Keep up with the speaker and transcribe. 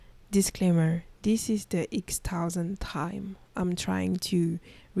Disclaimer, this is the X thousand time I'm trying to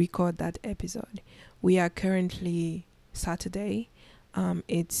record that episode. We are currently Saturday.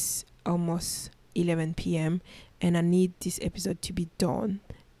 It's almost 11 p.m. and I need this episode to be done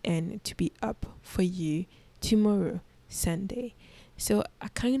and to be up for you tomorrow, Sunday. So I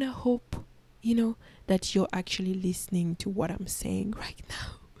kind of hope, that you're actually listening to what I'm saying right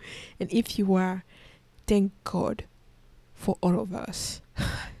now. And if you are, thank God for all of us.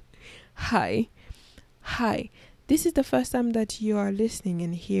 Hi. Hi. This is the first time that you are listening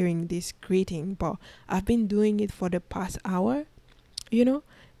and hearing this greeting, but I've been doing it for the past hour, and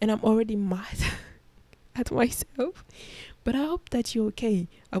I'm already mad at myself. But I hope that you're okay.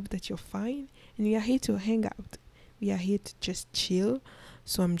 I hope that you're fine. And we are here to hang out. We are here to just chill.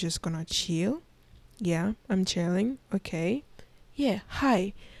 So I'm just gonna chill. Yeah, I'm chilling. Okay. Yeah,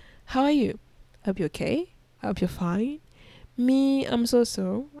 hi. How are you? Hope you're okay. Hope you're fine. Me, I'm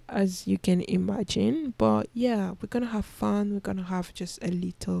so, as you can imagine. But yeah, we're gonna have fun. We're gonna have just a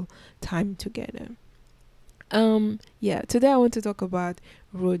little time together. Yeah, today I want to talk about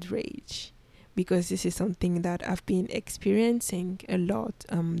road rage because this is something that I've been experiencing a lot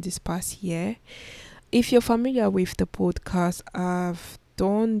this past year. If you're familiar with the podcast, I've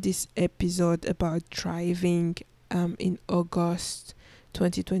done this episode about driving in August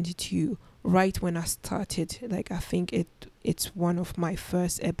 2022, right when I started. Like I think it's one of my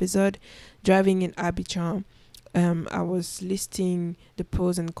first episode driving in Abidjan. I was listing the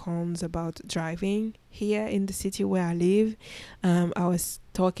pros and cons about driving here in the city where I live. I was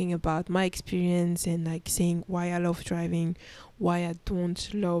talking about my experience and like saying why I love driving, why I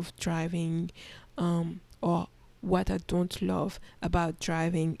don't love driving, or what I don't love about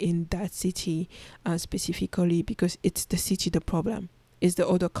driving in that city, specifically because it's the city the problem. It's the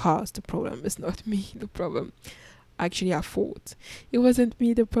other cars the problem. It's not me the problem. Actually, at fault. It wasn't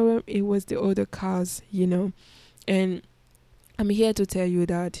me the problem. It was the other cars. And I'm here to tell you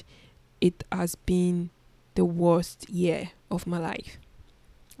that it has been the worst year of my life.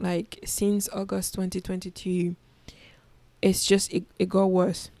 Like since August 2022, it got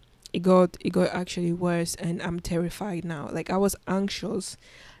worse. It got actually worse, and I'm terrified now. Like I was anxious.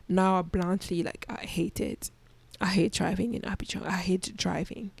 Now I bluntly like I hate it. I hate driving in Abidjan. I hate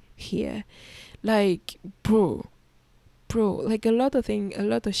driving here. Like bro, like a lot of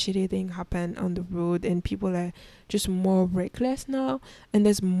shitty thing happen on the road, and people are just more reckless now, and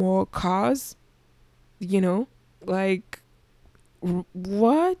there's more cars, you know, like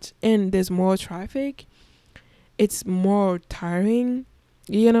what? And there's more traffic. It's more tiring,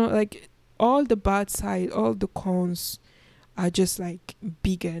 like all the bad side, all the cons are just like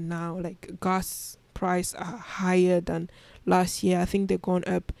bigger now. Like gas price are higher than last year. I think they've gone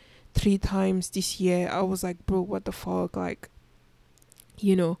up 3 times this year. I was like, bro, what the fuck? Like,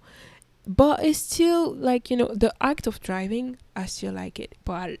 you know, but it's still like, the act of driving, I still like it,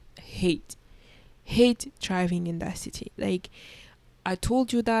 but I hate driving in that city. Like, I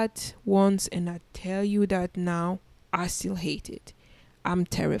told you that once and I tell you that now. I still hate it. I'm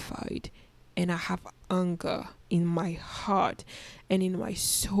terrified and I have anger in my heart and in my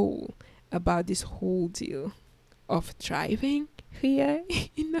soul about this whole deal of driving here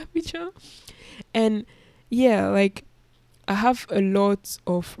in Abidjan. And yeah, like I have a lot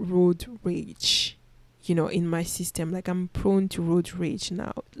of road rage, in my system. Like I'm prone to road rage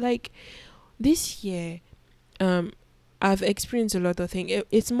now. Like this year, um, I've experienced a lot of things.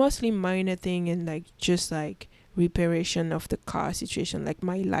 It's mostly minor thing and like just like reparation of the car situation. Like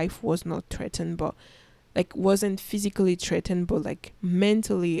my life was not threatened, but like wasn't physically threatened, but like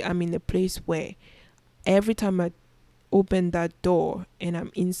mentally, I'm in a place where every time I open that door and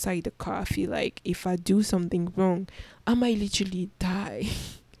I'm inside the car, I feel like if I do something wrong, I might literally die.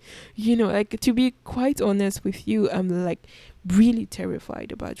 Like to be quite honest with you, I'm like really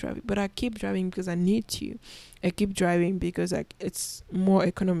terrified about driving, but I keep driving because I need to. I keep driving because like it's more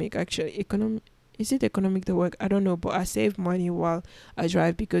economic. Actually, is it economic to work? I don't know, but I save money while I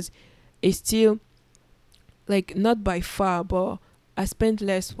drive because it's still like not by far, but I spend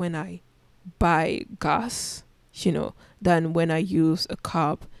less when I buy gas, than when I use a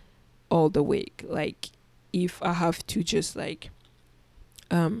cab all the week. Like if I have to just like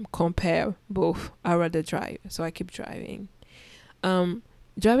compare both, I rather drive. So I keep driving. Um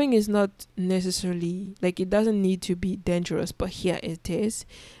Driving is not necessarily like it doesn't need to be dangerous, but here it is.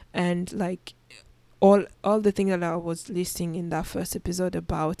 And like all the things that I was listing in that first episode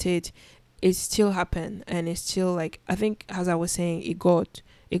about it still happened, and it's still like I think as I was saying, it got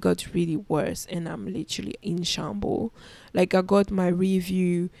really worse, and I'm literally in shambles. Like I got my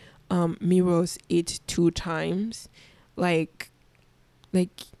review mirrors 2 times. Like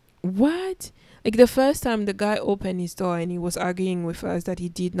like what? Like the first time the guy opened his door and he was arguing with us that he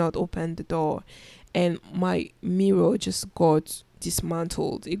did not open the door, and my mirror just got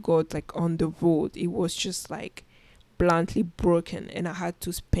dismantled. It got like on the road. It was just like bluntly broken, and I had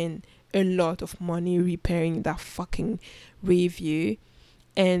to spend a lot of money repairing that fucking review.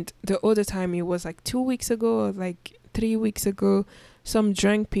 And the other time, it was like 2 weeks ago or like 3 weeks ago, some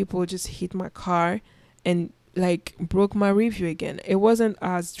drunk people just hit my car and like broke my review again. It wasn't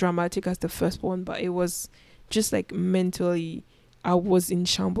as dramatic as the first one, but it was just like mentally, I was in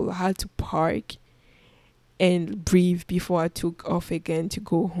shambles. I had to park and breathe before I took off again to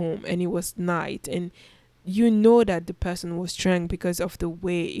go home. And it was night. And you know that the person was drunk because of the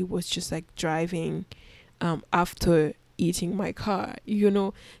way it was just like driving after eating my car,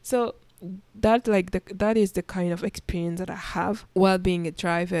 So that is the kind of experience that I have while being a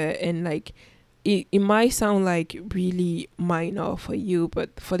driver. And like it might sound like really minor for you,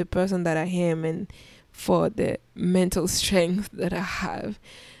 but for the person that I am and for the mental strength that I have,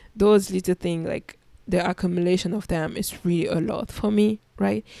 those little things, like the accumulation of them, is really a lot for me,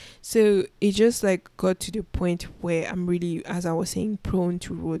 right? So it just like got to the point where I'm really, as I was saying, prone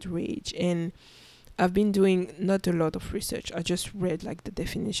to road rage. And I've been doing not a lot of research. I just read like the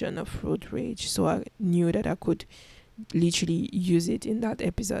definition of road rage, so I knew that I could literally use it in that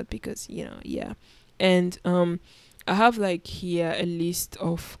episode because yeah. And I have like here a list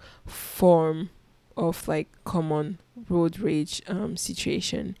of form of like common road rage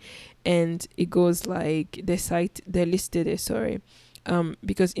situation, and it goes like they listed it, sorry,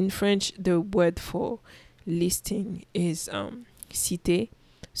 because in French the word for listing is cité.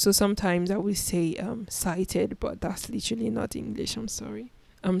 So sometimes I will say cited, but that's literally not English. I'm sorry.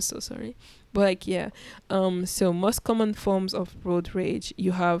 I'm so sorry. But like yeah. So most common forms of road rage,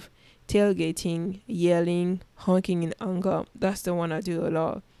 you have tailgating, yelling, honking in anger. That's the one I do a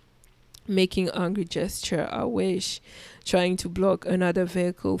lot. Making angry gesture, I wish, trying to block another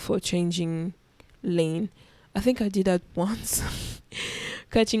vehicle for changing lane. I think I did that once.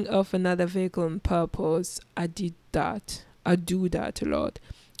 Catching off another vehicle on purpose. I did that. I do that a lot.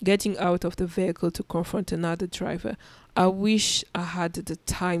 Getting out of the vehicle to confront another driver. I wish I had the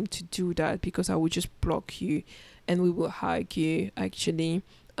time to do that because I would just block you and we will argue actually.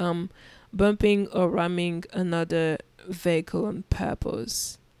 Bumping or ramming another vehicle on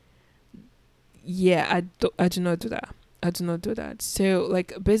purpose. Yeah, I do not do that. I do not do that. So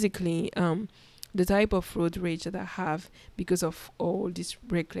like basically the type of road rage that I have because of all this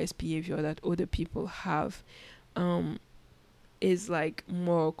reckless behavior that other people have is like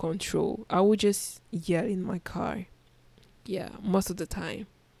more control. I would just yell in my car. Yeah, most of the time.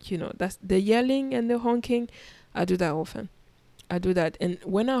 That's the yelling and the honking. I do that often. I do that. And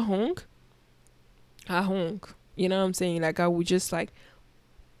when I honk, I honk. You know what I'm saying? Like I would just like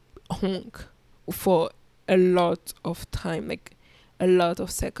honk for a lot of time, like a lot of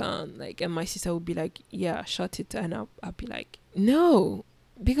second. Like, and my sister would be like, yeah, shut it. And I'll be like, no,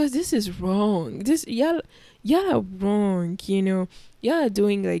 because this is wrong. Y'all are wrong, Y'all are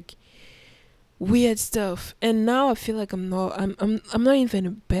doing like weird stuff. And now I feel like I'm not even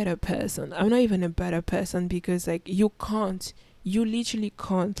a better person. I'm not even a better person because like you literally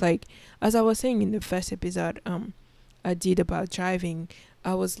can't, like, as I was saying in the first episode I did about driving,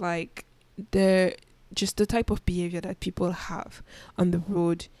 I was like, the just the type of behavior that people have on the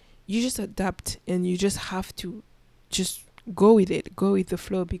road, you just adapt and you just have to just go with it, go with the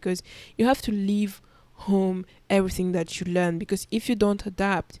flow, because you have to leave home everything that you learn, because if you don't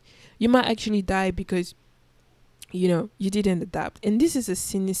adapt, you might actually die because you didn't adapt. And this is a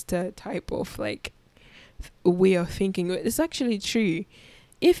sinister type of like way of thinking. It's actually true.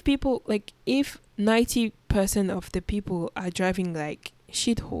 If 90% of the people are driving like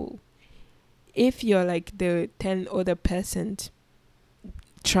shithole, if you're like the 10 other percent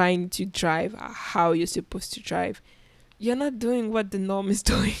trying to drive how you're supposed to drive, you're not doing what the norm is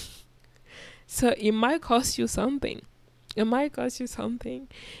doing. So it might cost you something. It might cost you something.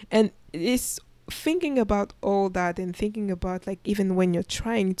 And it's thinking about all that and thinking about like even when you're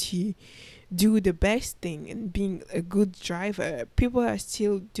trying to do the best thing and being a good driver, people are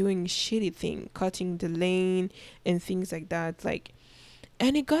still doing shitty thing, cutting the lane and things like that. Like,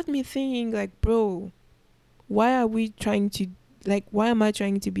 and it got me thinking like, bro, why am I trying to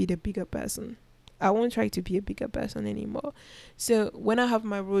be the bigger person? I won't try to be a bigger person anymore. So when I have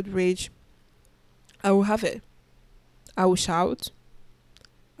my road rage, I will have it. I will shout,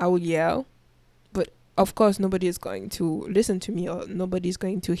 I will yell, but of course nobody is going to listen to me or nobody's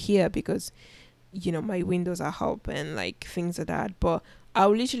going to hear because my windows are up and like things like that. But I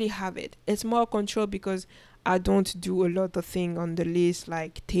will literally have it. It's more control because I don't do a lot of things on the list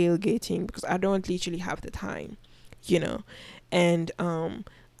like tailgating because I don't literally have the time, you know. And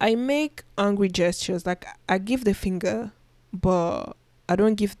I make angry gestures, like I give the finger, but I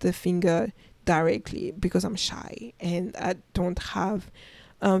don't give the finger directly because I'm shy and I don't have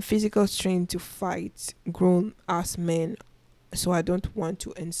physical strength to fight grown ass men, so I don't want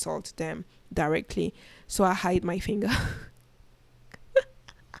to insult them directly. So I hide my finger.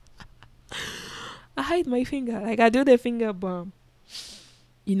 I hide my finger. Like I do the finger bump,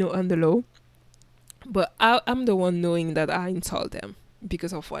 on the low. But I'm the one knowing that I insult them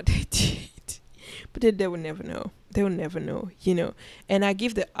because of what they did. But they will never know. They will never know. And I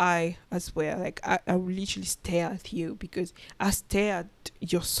give the eye as well. Like I will literally stare at you because I stare at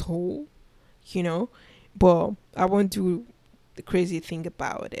your soul, you know. But I won't do the crazy thing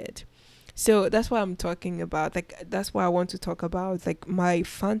about it. So that's what I'm talking about. Like that's why I want to talk about like my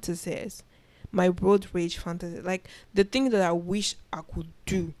fantasies, my road rage fantasy, like the thing that I wish I could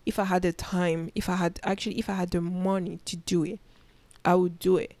do if I had the time, if I had the money to do it, I would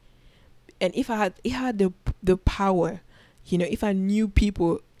do it. And if I had the power, if I knew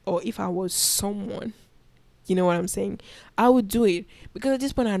people or if I was someone, you know what I'm saying, I would do it because at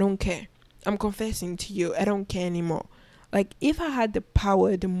this point I don't care. I'm confessing to you, I don't care anymore. Like if I had the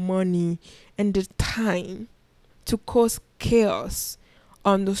power, the money, and the time to cause chaos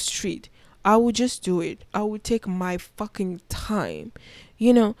on the street, I would just do it. I would take my fucking time.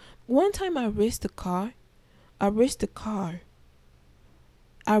 One time I raced the car. I raced the car.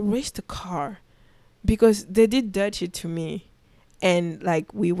 I raced the car because they did that shit to me. And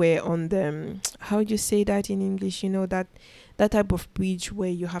like we were on the how do you say that in English? That type of bridge where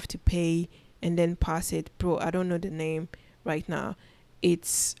you have to pay and then pass it. Bro, I don't know the name right now.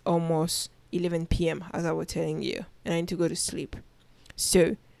 It's almost 11 p.m. as I was telling you, and I need to go to sleep.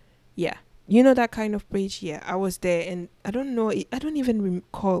 So, yeah. That kind of bridge? Yeah, I was there and I don't know, I don't even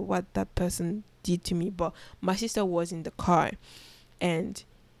recall what that person did to me, but my sister was in the car and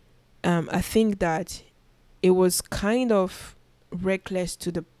I think that it was kind of reckless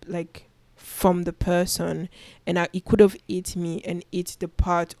to the like from the person, and it could have hit me and hit the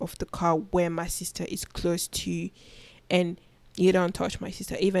part of the car where my sister is close to. And you don't touch my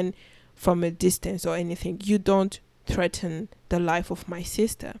sister even from a distance or anything. You don't threaten the life of my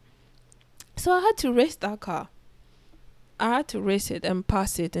sister. So I had to race that car. I had to race it and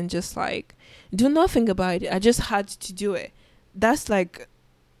pass it and just like do nothing about it. I just had to do it. That's like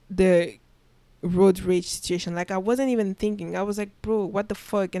the road rage situation. Like I wasn't even thinking. I was like, bro, what the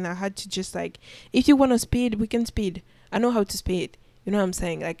fuck? And I had to just like, if you want to speed, we can speed. I know how to speed. You know what I'm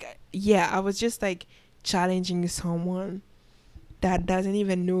saying? Like, yeah, I was just like challenging someone that doesn't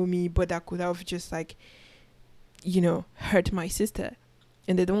even know me, but that could have just like, hurt my sister,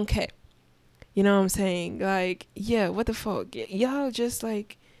 and they don't care. You know what I'm saying? Like, yeah, what the fuck? Y'all just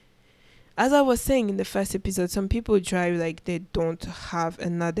like, as I was saying in the first episode, some people drive like they don't have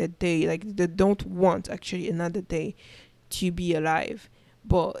another day, like they don't want actually another day to be alive.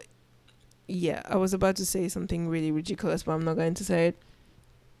 But yeah, I was about to say something really ridiculous, but I'm not going to say it.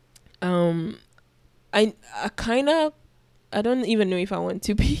 I kind of, I don't even know if I want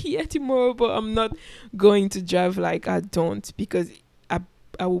to be here tomorrow, but I'm not going to drive like I don't, because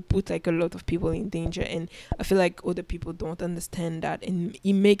I will put like a lot of people in danger, and I feel like other people don't understand that, and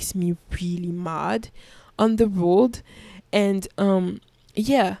it makes me really mad on the road. And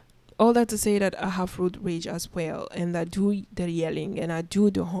yeah, all that to say that I have road rage as well, and I do the yelling and I do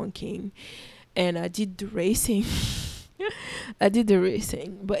the honking and I did the racing. I did the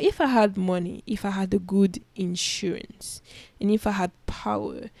racing. But if I had money, if I had a good insurance, and if I had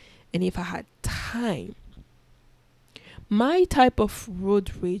power, and if I had time, my type of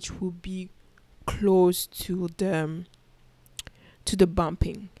road rage would be close to the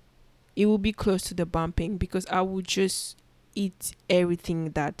bumping. It will be close to the bumping because I would just eat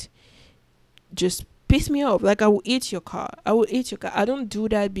everything that just piss me off. Like I will eat your car. I will eat your car. I don't do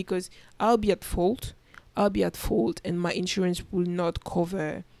that because I'll be at fault. I'll be at fault and my insurance will not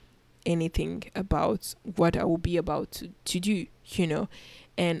cover anything about what I will be about to do,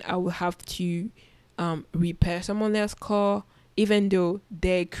 and I will have to repair someone else's car, even though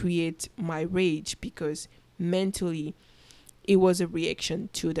they create my rage, because mentally it was a reaction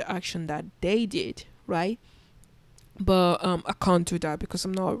to the action that they did, right? But I can't do that because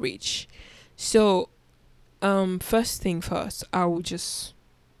I'm not rich. So first thing first, I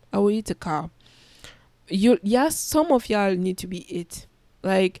will eat a car. Yes, some of y'all need to be it.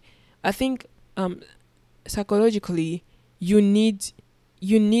 Like I think psychologically you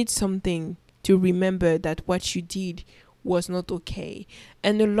need something to remember that what you did was not okay.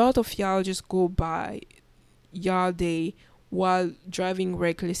 And a lot of y'all just go by your day while driving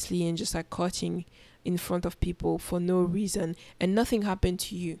recklessly and just like cutting in front of people for no reason and nothing happened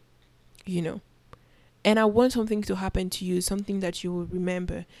to you, you know. And I want something to happen to you, something that you will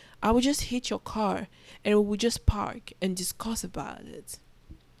remember. I would just hit your car and we would just park and discuss about it.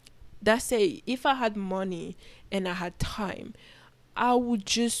 That's it. If I had money and I had time, I would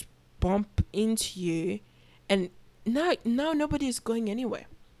just bump into you, and now nobody is going anywhere.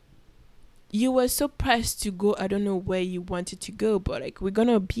 You were so pressed to go, I don't know where you wanted to go, but like, we're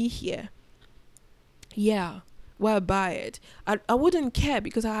gonna be here. Yeah. Well, buy it. I wouldn't care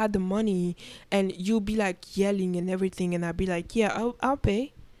because I had the money, and you'll be like yelling and everything, and I'd be like, yeah, I'll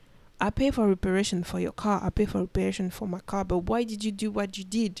pay. I pay for reparation for your car. I pay for reparation for my car. But why did you do what you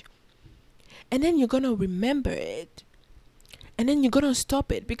did? And then you're gonna remember it, and then you're gonna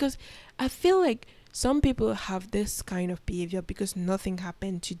stop it, because I feel like some people have this kind of behavior because nothing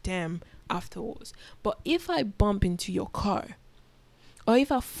happened to them afterwards. But if I bump into your car, or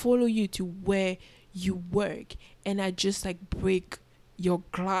if I follow you to where you work, and I just like break your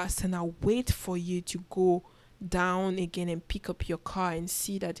glass, and I wait for you to go down again and pick up your car and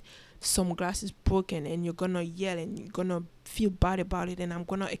see that some glass is broken, and you're gonna yell and you're gonna feel bad about it, and I'm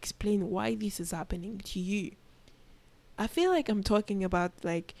gonna explain why this is happening to you. I feel like I'm talking about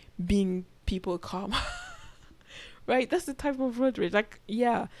like being people calm. Right? That's the type of road rage. Like,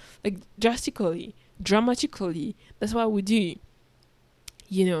 yeah, like dramatically. That's what we do.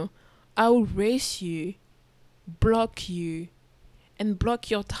 You know, I'll race you, block you, and block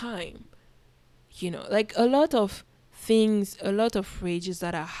your time. Like a lot of things, a lot of rages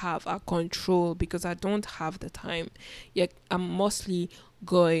that I have are controlled because I don't have the time. Yet I'm mostly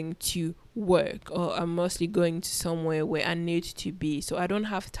going to work, or I'm mostly going to somewhere where I need to be. So I don't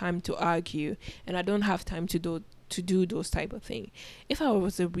have time to argue, and I don't have time to do those type of things. If I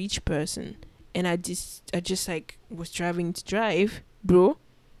was a rich person and I just like was driving to drive, bro,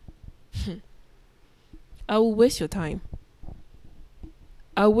 I will waste your time.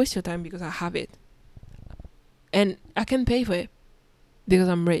 I'll waste your time because I have it. And I can pay for it because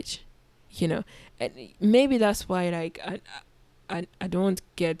I'm rich, And maybe that's why like I don't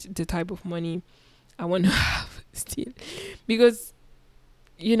get the type of money I want to have still, because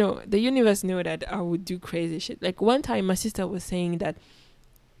the universe knew that I would do crazy shit. Like one time my sister was saying that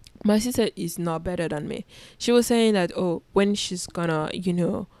my sister is not better than me. She was saying that, oh, when she's gonna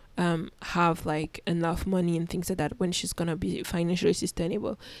have like enough money and things like that, when she's gonna be financially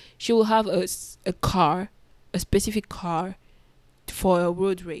sustainable, she will have a car, a specific car for a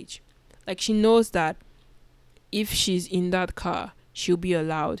road rage. Like she knows that if she's in that car, she'll be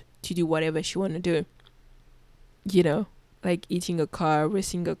allowed to do whatever she want to do. Like eating a car,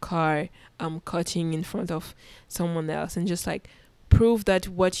 racing a car, cutting in front of someone else, and just like prove that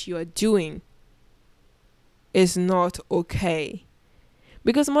what you are doing is not okay.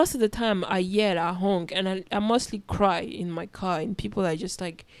 Because most of the time I yell, I honk, and I mostly cry in my car, and people are just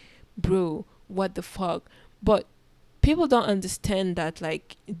like, bro, what the fuck? But people don't understand that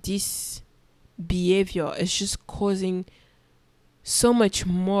like this behavior is just causing so much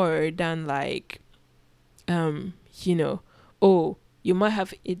more than like oh, you might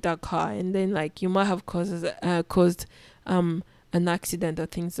have hit that car, and then like you might have caused an accident or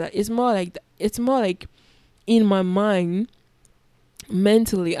things. That it's more like in my mind,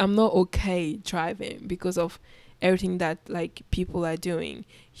 mentally I'm not okay driving because of everything that like people are doing.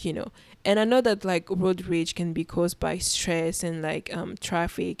 And I know that like road rage can be caused by stress and like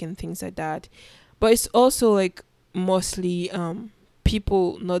traffic and things like that, but it's also like mostly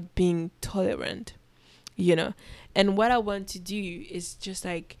people not being tolerant. And what I want to do is just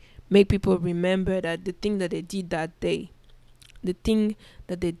like make people remember that the thing that they did that day,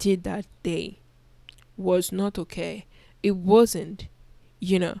 was not okay. It wasn't.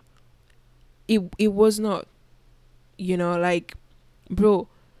 It was not. Like, bro,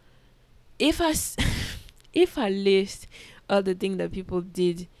 if if I list all the things that people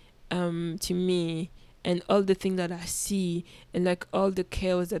did to me, and all the things that I see, and like all the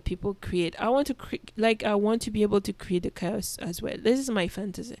chaos that people create, I want to be able to create the chaos as well. This is my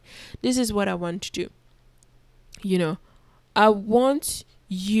fantasy. This is what I want to do. I want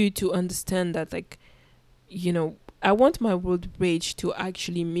you to understand that like, I want my road rage to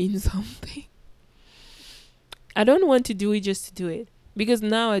actually mean something. I don't want to do it just to do it, because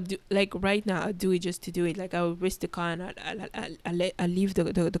now I do, like right now I do it just to do it. Like I will race the car, and I leave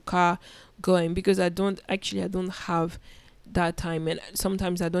the car going, because I don't have that time, and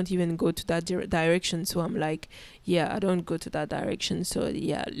sometimes I don't even go to that direction. So I'm like, yeah, I don't go to that direction, so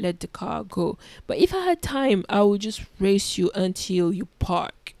yeah, let the car go. But if I had time, I would just race you until you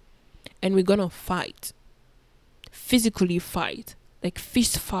park, and we're gonna fight. physically fight, like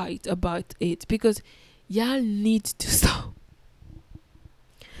fist fight about it, because y'all need to stop.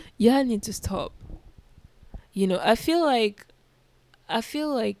 Y'all need to stop. I feel like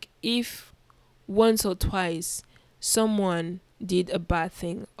if once or twice someone did a bad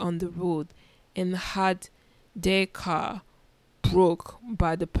thing on the road and had their car broke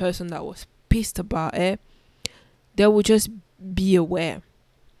by the person that was pissed about it, they would just be aware.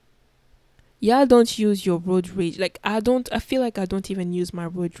 Y'all don't use your road rage. Like I feel like I don't even use my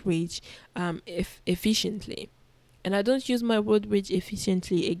road rage efficiently. And I don't use my road rage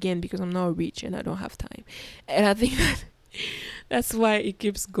efficiently again because I'm not rich and I don't have time. And I think that's why it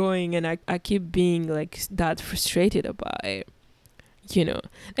keeps going, and I keep being like that frustrated about it.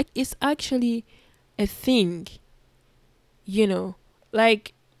 Like it's actually a thing, you know,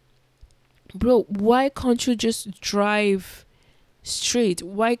 like, bro, why can't you just drive straight?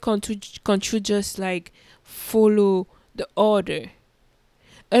 Why can't you just like follow the order?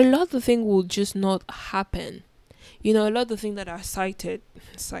 A lot of things will just not happen. A lot of things that are cited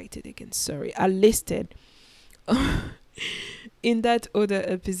again, sorry, are listed in that other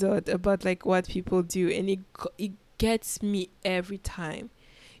episode about like what people do, and it gets me every time.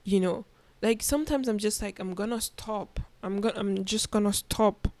 you know like sometimes I'm just like, I'm just gonna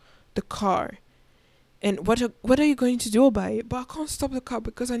stop the car, and what are you going to do about it? But I can't stop the car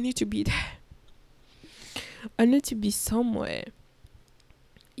because I need to be there. I need to be somewhere,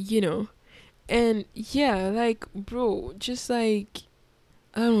 you know and yeah, like, bro, just like,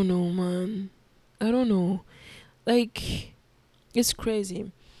 I don't know, man. I don't know, like, it's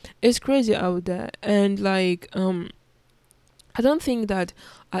crazy. It's crazy out there. And like, I don't think that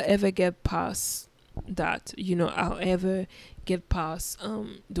I'll ever get past that. I'll ever get past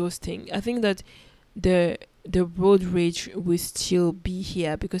those things. I think that the the road rage will still be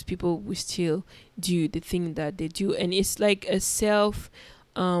here because people will still do the thing that they do, and it's like a self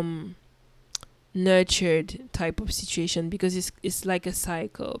um nurtured type of situation, because it's like a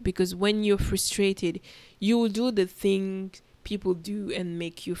cycle. Because when you're frustrated, you will do the things people do and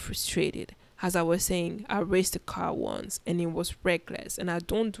make you frustrated. As I was saying, I raced a car once and it was reckless, and I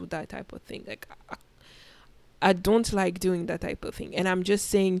don't do that type of thing. Like, I don't like doing that type of thing. And I'm just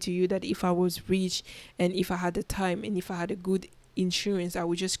saying to you that if I was rich and if I had the time and if I had a good insurance, I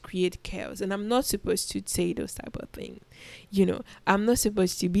would just create chaos. And I'm not supposed to say those type of things. I'm not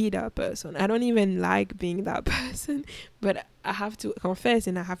supposed to be that person. I don't even like being that person. But I have to confess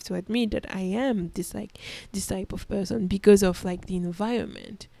and I have to admit that I am this type of person because of like the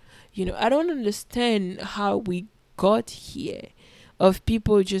environment. I don't understand how we got here, of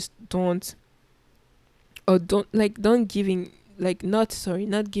people just don't, or don't giving, like,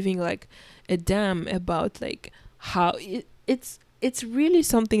 not giving like a damn about like how it's really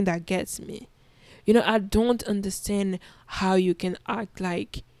something that gets me. I don't understand how you can act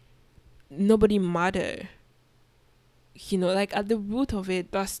like nobody matter. Like, at the root of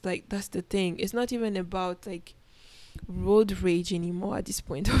it, that's the thing. It's not even about like road rage anymore at this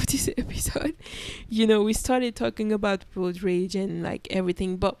point of this episode. We started talking about road rage and like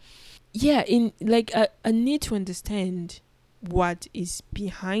everything, but yeah, in like, I need to understand what is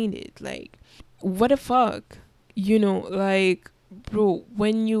behind it. Like, what the fuck? Like, bro,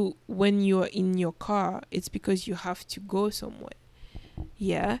 when you're in your car, it's because you have to go somewhere.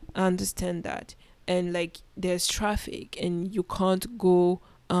 Yeah, I understand that. And like, there's traffic and you can't go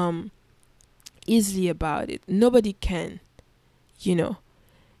easily about it. Nobody can, you know.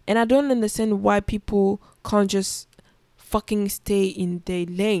 And I don't understand why people can't just fucking stay in their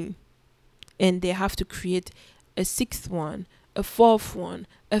lane, and they have to create a sixth one, a fourth one,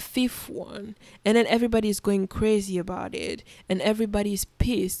 a fifth one, and then everybody is going crazy about it, and everybody is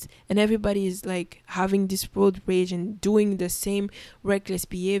pissed, and everybody is like having this road rage and doing the same reckless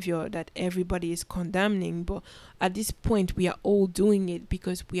behavior that everybody is condemning. But at this point, we are all doing it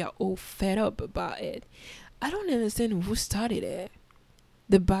because we are all fed up about it. I don't understand who started it,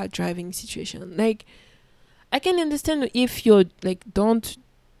 the bad driving situation. Like, I can understand if you're like, don't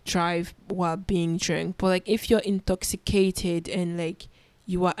drive while being drunk, but like, if you're intoxicated and like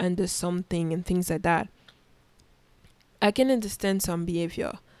you are under something and things like that, I can understand some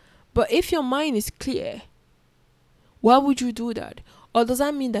behavior. But if your mind is clear, why would you do that? Or does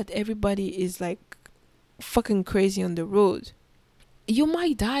that mean that everybody is like fucking crazy on the road? You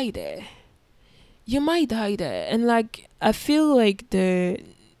might die there. And like, I feel like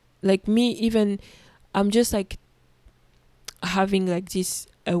like me, even, I'm just like having like this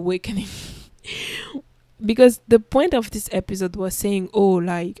awakening because the point of this episode was saying, oh,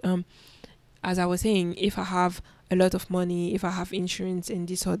 like, as I was saying, if I have a lot of money, if I have insurance and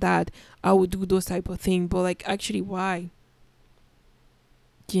this or that, I would do those type of things. But like, actually, why?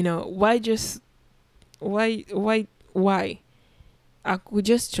 Why just why? I could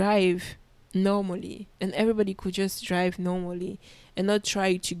just drive normally, and everybody could just drive normally, and not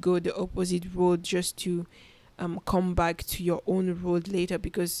try to go the opposite road just to come back to your own road later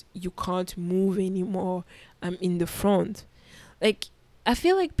because you can't move anymore in the front. Like, I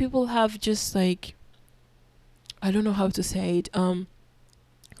feel like people have just like, I don't know how to say it,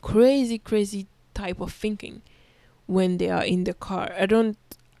 crazy type of thinking when they are in the car.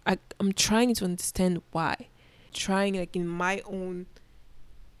 I'm trying to understand why. Trying, like, in my own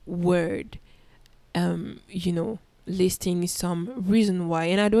word, listing some reason why,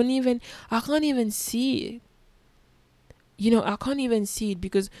 and I can't even see it. I can't even see it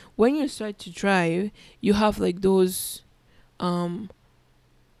because when you start to drive, you have like those um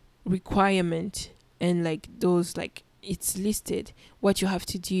requirement, and like those, like, it's listed what you have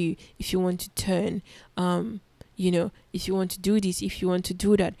to do if you want to turn, if you want to do this, if you want to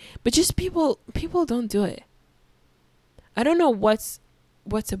do that. But just people don't do it. I don't know what's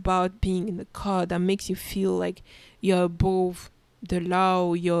about being in the car that makes you feel like you're above the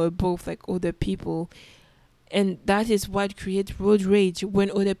law, you're above like other people. And that is what creates road rage, when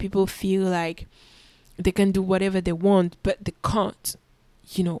other people feel like they can do whatever they want, but they can't.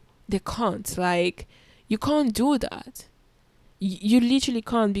 They can't. Like, you can't do that. You literally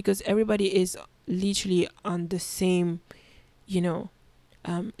can't, because everybody is literally on the same,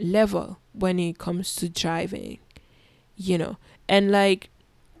 level when it comes to driving. And like,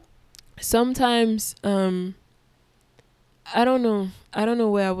 sometimes I don't know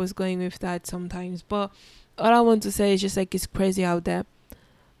where I was going with that sometimes, but all I want to say is just like, it's crazy out there.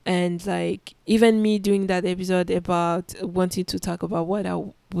 And like, even me doing that episode about wanting to talk about what I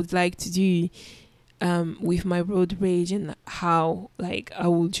would like to do with my road rage, and how like I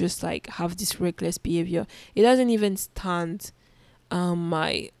will just like have this reckless behavior, it doesn't even stand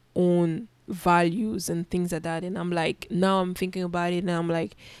my own values and things like that. And I'm like, now I'm thinking about it, and I'm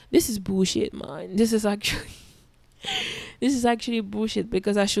like, this is bullshit, man. This is actually bullshit,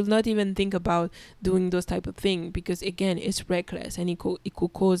 because I should not even think about doing those type of thing, because again, it's reckless, and it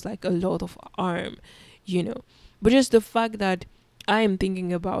could cause like a lot of harm, but just the fact that I am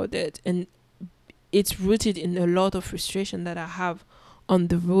thinking about it, and it's rooted in a lot of frustration that I have on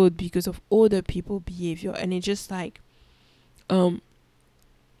the road because of other people behavior, and it just like um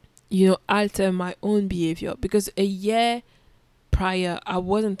alter my own behavior. Because a year prior, I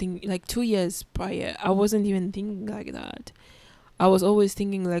wasn't thinking, like 2 years prior, I wasn't even thinking like that. I was always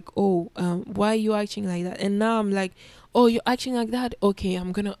thinking like, oh, why are you acting like that? And now I'm like, oh, you're acting like that? Okay,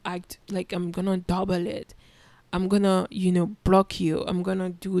 I'm gonna act like, I'm gonna double it. I'm gonna, block you. I'm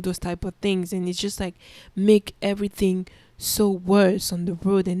gonna do those type of things. And it's just like, make everything so worse on the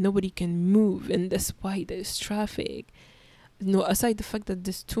road, and nobody can move. And that's why there's traffic. No, aside the fact that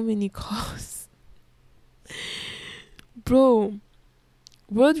there's too many cars. Bro,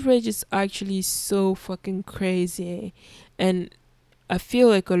 road rage is actually so fucking crazy. And I feel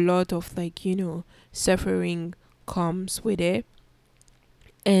like a lot of like, suffering comes with it.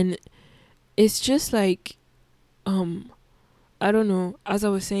 And it's just like, I don't know, as I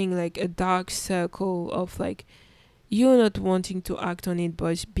was saying, like a dark circle of like, you not wanting to act on it,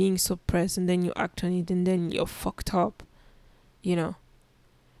 but being suppressed, and then you act on it, and then you're fucked up, you know.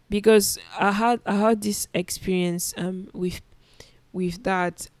 Because I had this experience with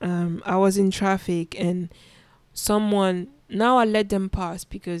that. I was in traffic, and someone, now I let them pass,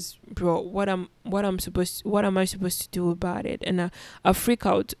 because bro, what am I supposed to do about it? And I freak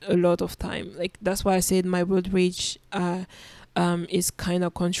out a lot of time. Like, that's why I said my road rage is kind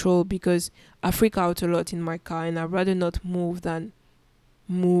of controlled, because I freak out a lot in my car, and I'd rather not move than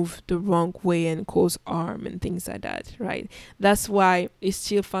move the wrong way and cause harm and things like that, right? That's why it's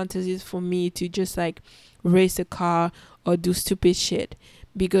still fantasies for me to just like race a car or do stupid shit,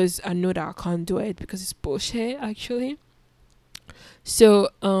 because I know that I can't do it, because it's bullshit actually. So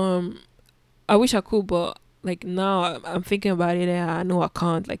I wish I could, but like now I'm thinking about it, and I know I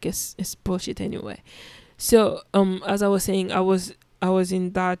can't. Like, it's bullshit anyway. So as I was saying, I was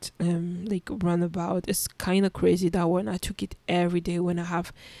in that like runabout. It's kind of crazy that when I took it every day when I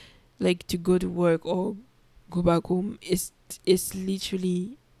have like to go to work or go back home. It's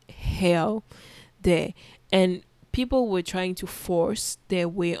literally hell there. And people were trying to force their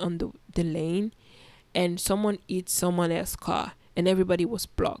way on the lane, and someone hit someone else's car, and everybody was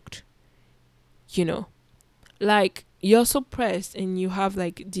blocked. You know, like, you're suppressed, and you have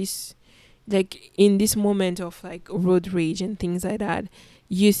like like in this moment of like road rage and things like that,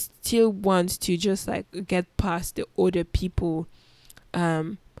 you still want to just like get past the other people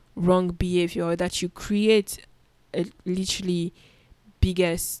wrong behavior, that you create a literally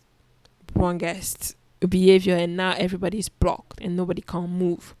biggest wrongest behavior, and now everybody's blocked and nobody can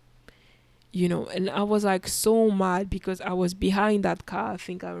move, and I was like so mad because I was behind that car. I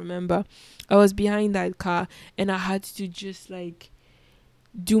think I remember I was behind that car, and I had to just like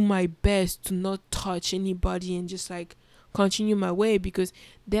do my best to not touch anybody and just like continue my way, because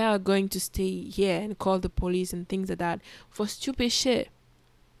they are going to stay here and call the police and things like that for stupid shit.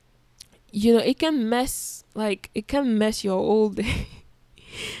 It can mess your whole day.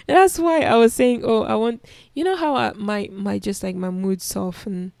 That's why I was saying, oh, I want, how my just like my mood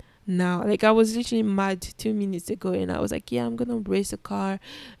soften now. Like I was literally mad 2 minutes ago, and I was like, yeah, I'm gonna race a car,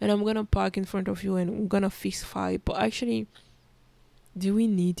 and I'm gonna park in front of you, and I'm gonna fix fight. But actually, do we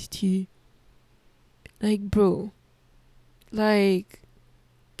need to? Like, bro, like,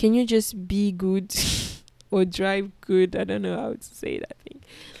 can you just be good or drive good? I don't know how to say that thing.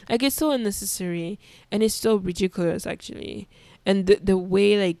 Like, it's so unnecessary, and it's so ridiculous, actually. And the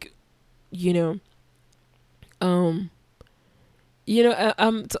way, like, you know, um,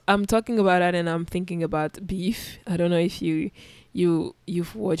 I'm talking about that, and I'm thinking about Beef. I don't know if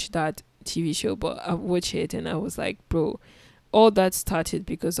you've watched that TV show, but I watched it, and I was like, bro, all that started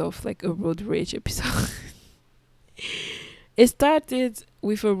because of like a road rage episode. It started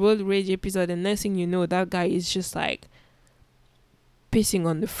with a road rage episode, and next thing you know, that guy is just like pissing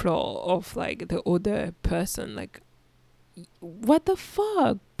on the floor of like the other person. Like, what the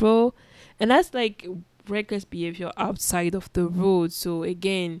fuck, bro? And that's like reckless behavior outside of the road. So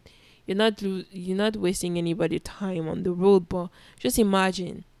again, you're not wasting anybody time on the road, but just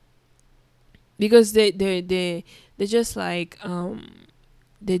imagine, because they just like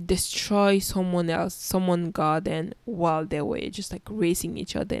they destroy someone garden while they were just like racing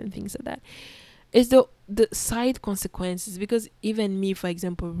each other and things like that. It's the side consequences, because even me, for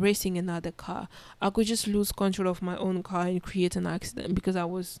example, racing another car, I could just lose control of my own car and create an accident, because I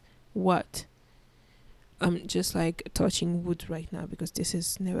was what I'm just like touching wood right now, because this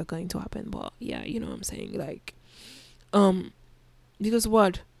is never going to happen, but yeah, you know what I'm saying, like um because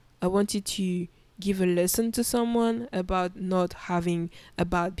what I wanted to give a lesson to someone about not having a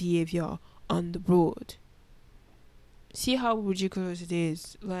bad behavior on the road. See how ridiculous it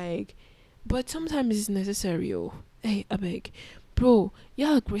is, like, but sometimes it's necessary. Oh, hey, I beg, bro,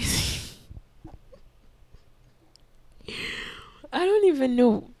 yeah, crazy. I don't even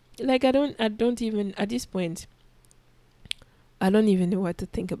know. Like, I don't even at this point. I don't even know what to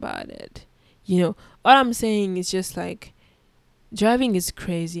think about it. All I'm saying is just like driving is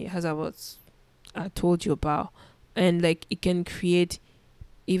crazy, as I told you about, and like it can create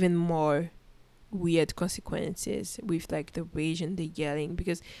even more weird consequences with like the rage and the yelling.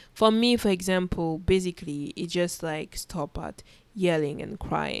 Because for me, for example, basically it just like stop at yelling and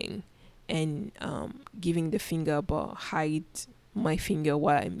crying and giving the finger, but hide my finger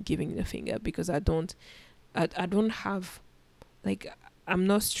while I'm giving the finger, because I don't have, like, I'm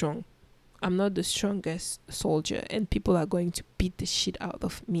not strong. I'm not the strongest soldier, and people are going to beat the shit out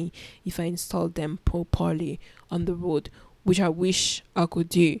of me if I install them properly on the road, which I wish I could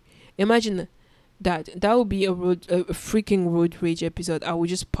do. Imagine that would be a freaking road rage episode. I would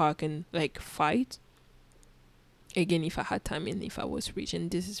just park and like fight again if I had time and if I was rich. And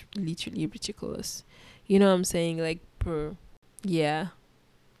this is literally ridiculous. You know what I'm saying? Like, bro, yeah,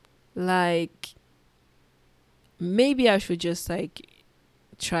 like maybe I should just like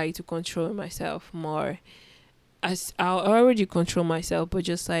try to control myself more, as I already control myself, but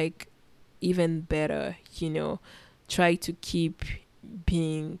just like even better, try to keep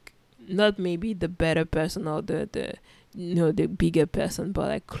being not maybe the better person or the bigger person, but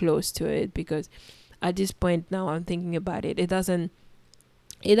like close to it. Because at this point now, I'm thinking about it, it doesn't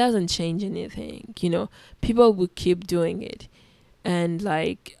change anything. People will keep doing it. And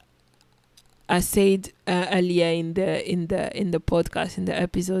like I said earlier in the podcast, in the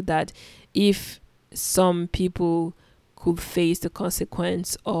episode, that if some people could face the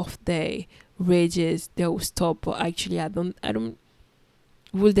consequence of their rages, they will stop. But actually, I don't.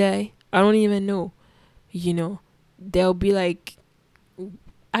 Will they? I don't even know. You know, they'll be like.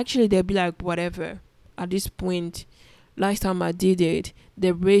 Actually, they'll be like, whatever. At this point, last time I did it,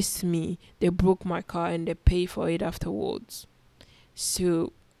 they raced me, they broke my car, and they pay for it afterwards.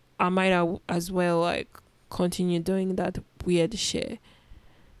 So I might as well like continue doing that weird shit.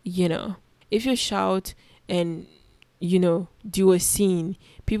 If you shout and do a scene,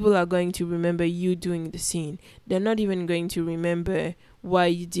 people are going to remember you doing the scene. They're not even going to remember why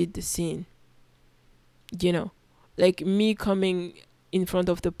you did the scene. you know, like me coming in front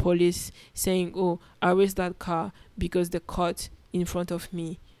of the police saying, oh, I raised that car because the caught in front of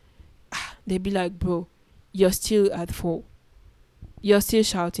me. They'd be like, bro, you're still at fault. You're still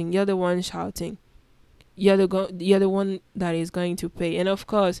shouting. You're the one shouting. You're the one that is going to pay. And of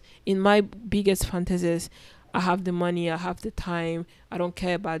course, in my biggest fantasies, I have the money, I have the time, I don't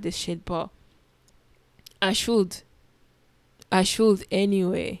care about this shit, but I should. I should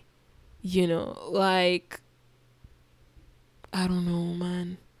anyway. Like, I don't know,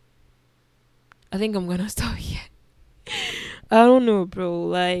 man. I think I'm gonna stop here. I don't know, bro.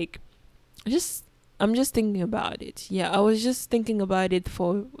 Like, just I'm just thinking about it. Yeah, I was just thinking about it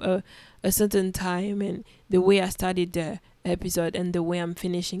for a certain time, and the way I started the episode and the way I'm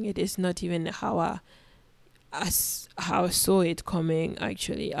finishing it is not even how I saw it coming.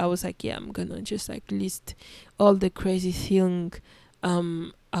 Actually, I was like, yeah, I'm gonna just like list all the crazy thing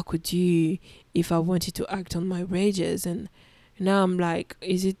I could do if I wanted to act on my rages, and now I'm like,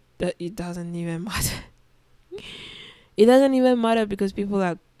 is it that it doesn't even matter? It doesn't even matter because people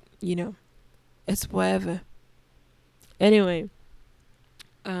are, you know, it's whatever. Anyway,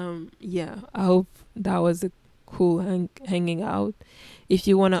 yeah, I hope that was a cool hanging out. If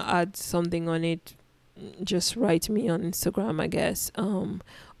you wanna add something on it, just write me on Instagram, I guess,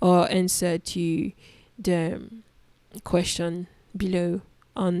 or answer to the question below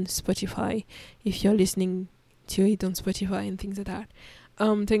on Spotify if you're listening to it on Spotify and things like that.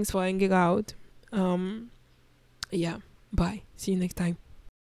 Thanks for hanging out. Yeah, bye. See you next time.